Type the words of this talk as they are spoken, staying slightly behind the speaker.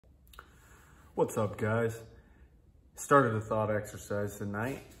What's up, guys? Started a thought exercise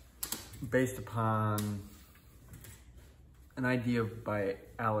tonight based upon an idea by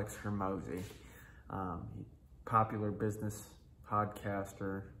Alex Hermosi, popular business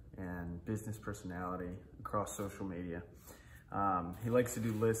podcaster and business personality across social media. He likes to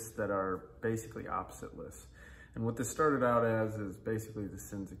do lists that are basically opposite lists. And what this started out as is basically the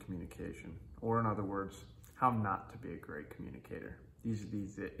sins of communication, or in other words, how not to be a great communicator. These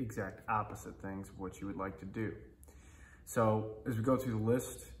are the exact opposite things of what you would like to do. So as we go through the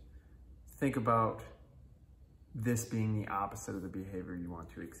list, think about this being the opposite of the behavior you want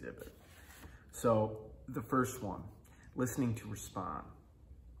to exhibit. So the first one, listening to respond.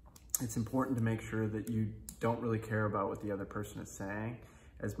 It's important to make sure that you don't really care about what the other person is saying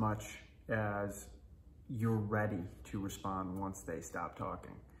as much as you're ready to respond once they stop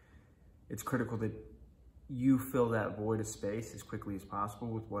talking. It's critical that you fill that void of space as quickly as possible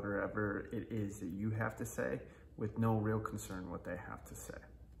with whatever it is that you have to say, with no real concern what they have to say.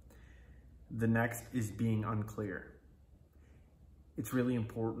 The next is being unclear. It's really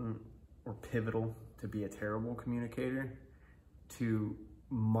important or pivotal to be a terrible communicator, to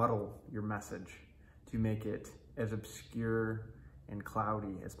muddle your message, to make it as obscure and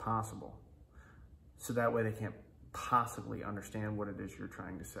cloudy as possible, so that way they can't possibly understand what it is you're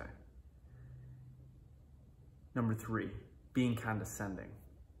trying to say. Number 3, being condescending.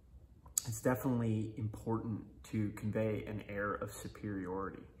 It's definitely important to convey an air of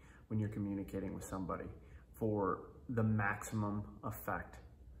superiority when you're communicating with somebody for the maximum effect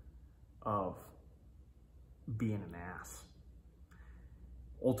of being an ass.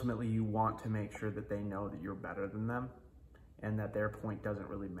 Ultimately, you want to make sure that they know that you're better than them and that their point doesn't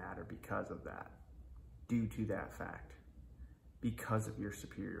really matter because of that, due to that fact, because of your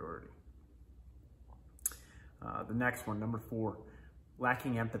superiority. The next one, number 4,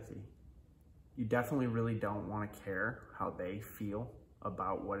 lacking empathy. You definitely really don't want to care how they feel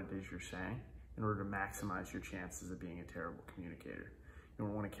about what it is you're saying in order to maximize your chances of being a terrible communicator. You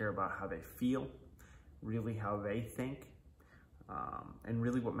don't want to care about how they feel, really how they think, and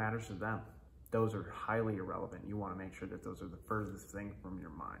really what matters to them. Those are highly irrelevant. You want to make sure that those are the furthest thing from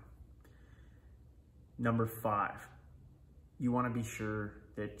your mind. Number 5, you want to be sure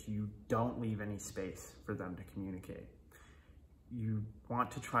that you don't leave any space for them to communicate. You want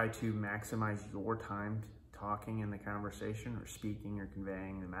to try to maximize your time talking in the conversation or speaking or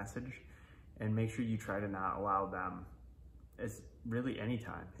conveying the message, and make sure you try to not allow them as really any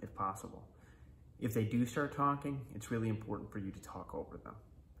time if possible. If they do start talking, it's really important for you to talk over them.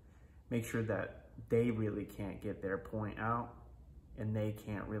 Make sure that they really can't get their point out and they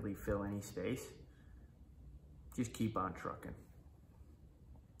can't really fill any space. Just keep on trucking.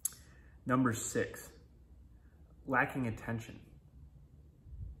 Number 6, lacking attention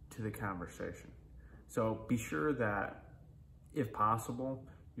to the conversation. So be sure that, if possible,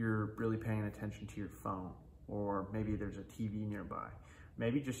 you're really paying attention to your phone, or maybe there's a TV nearby,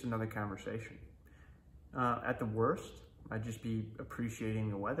 maybe just another conversation. At the worst, I'd just be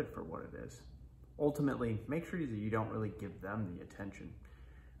appreciating the weather for what it is. Ultimately, make sure that you don't really give them the attention.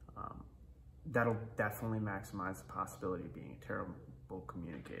 That'll definitely maximize the possibility of being a terrible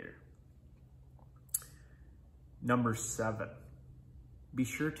communicator. Number 7, be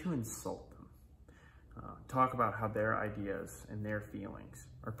sure to insult them. Talk about how their ideas and their feelings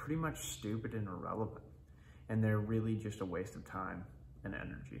are pretty much stupid and irrelevant, and they're really just a waste of time and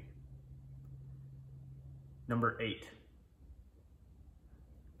energy. Number 8,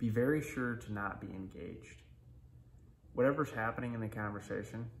 be very sure to not be engaged. Whatever's happening in the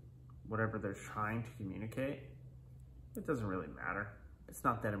conversation, whatever they're trying to communicate, it doesn't really matter. It's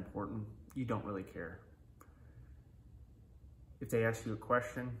not that important. You don't really care. If they ask you a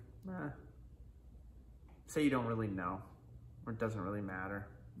question, say you don't really know, or it doesn't really matter.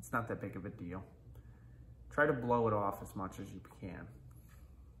 It's not that big of a deal. Try to blow it off as much as you can.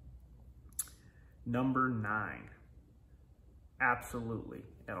 Number 9, absolutely,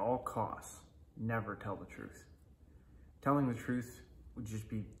 at all costs, never tell the truth. Telling the truth would just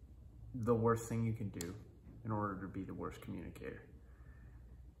be the worst thing you can do in order to be the worst communicator.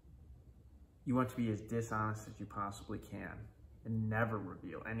 You want to be as dishonest as you possibly can and never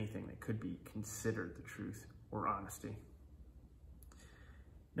reveal anything that could be considered the truth or honesty.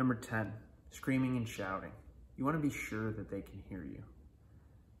 Number 10, screaming and shouting. You want to be sure that they can hear you.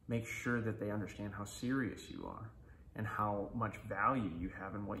 Make sure that they understand how serious you are and how much value you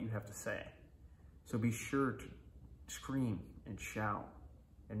have in what you have to say. So be sure to scream and shout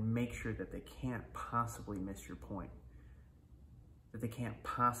and make sure that they can't possibly miss your point, that they can't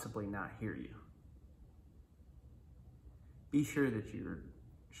possibly not hear you. Be sure that you're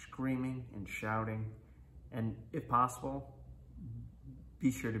screaming and shouting, and if possible,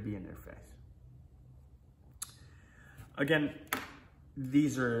 be sure to be in their face. Again,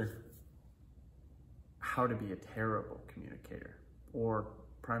 these are how to be a terrible communicator, or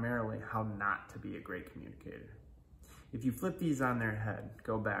primarily how not to be a great communicator. If you flip these on their head,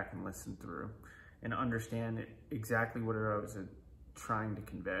 go back and listen through and understand exactly what I was trying to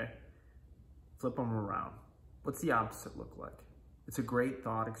convey, flip them around. What's the opposite look like? It's a great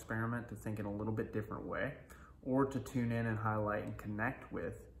thought experiment to think in a little bit different way, or to tune in and highlight and connect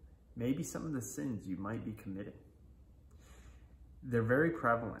with maybe some of the sins you might be committing. They're very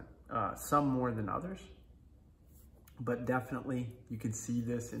prevalent, some more than others, but definitely you can see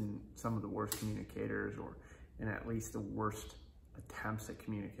this in some of the worst communicators, or in at least the worst attempts at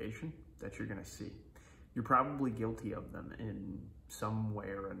communication that you're gonna see. You're probably guilty of them in some way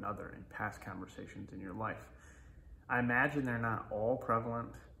or another in past conversations in your life. I imagine they're not all prevalent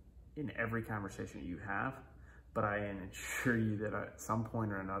in every conversation you have, but I assure you that at some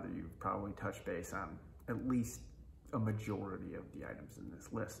point or another, you've probably touched base on at least a majority of the items in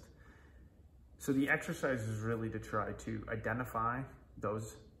this list. So the exercise is really to try to identify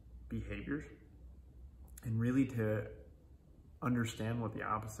those behaviors and really to understand what the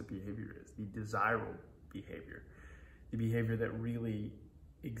opposite behavior is, the desirable behavior, the behavior that really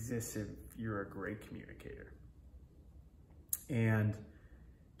exists if you're a great communicator. And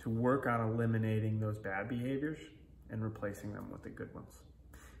to work on eliminating those bad behaviors and replacing them with the good ones.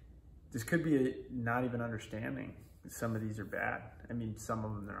 This could be not even understanding some of these are bad. I mean, some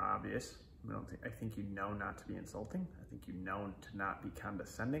of them are obvious. I think you know not to be insulting. I think you know to not be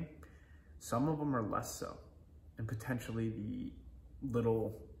condescending. Some of them are less so. And potentially the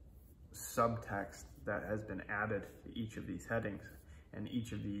little subtext that has been added to each of these headings and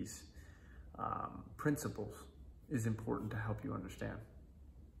each of these principles is important to help you understand.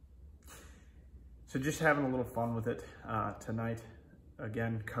 So just having a little fun with it tonight,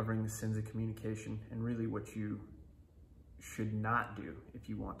 again, covering the sins of communication and really what you should not do if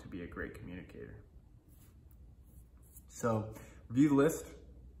you want to be a great communicator. So review the list.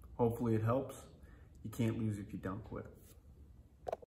 Hopefully it helps. You can't lose if you don't quit.